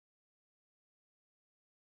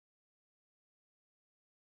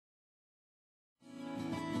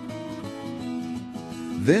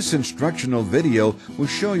This instructional video will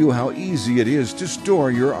show you how easy it is to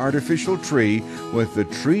store your artificial tree with the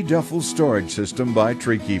TreeDuffel storage system by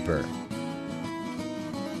TreeKeeper.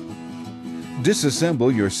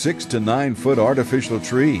 Disassemble your 6 to 9 foot artificial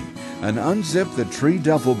tree and unzip the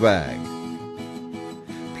TreeDuffel bag.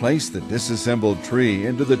 Place the disassembled tree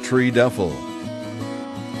into the TreeDuffel.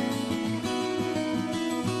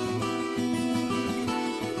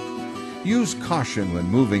 Use caution when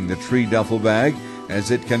moving the TreeDuffel bag, as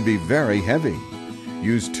it can be very heavy.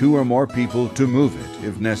 Use 2 or more people to move it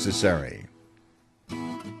if necessary.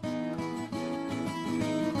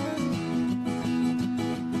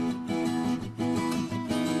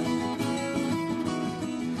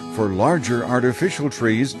 For larger artificial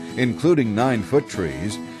trees, including 9-foot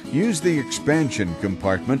trees, use the expansion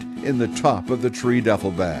compartment in the top of the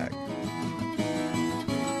TreeDuffel bag.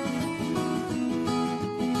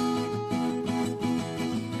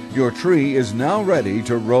 Your tree is now ready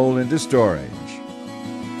to roll into storage.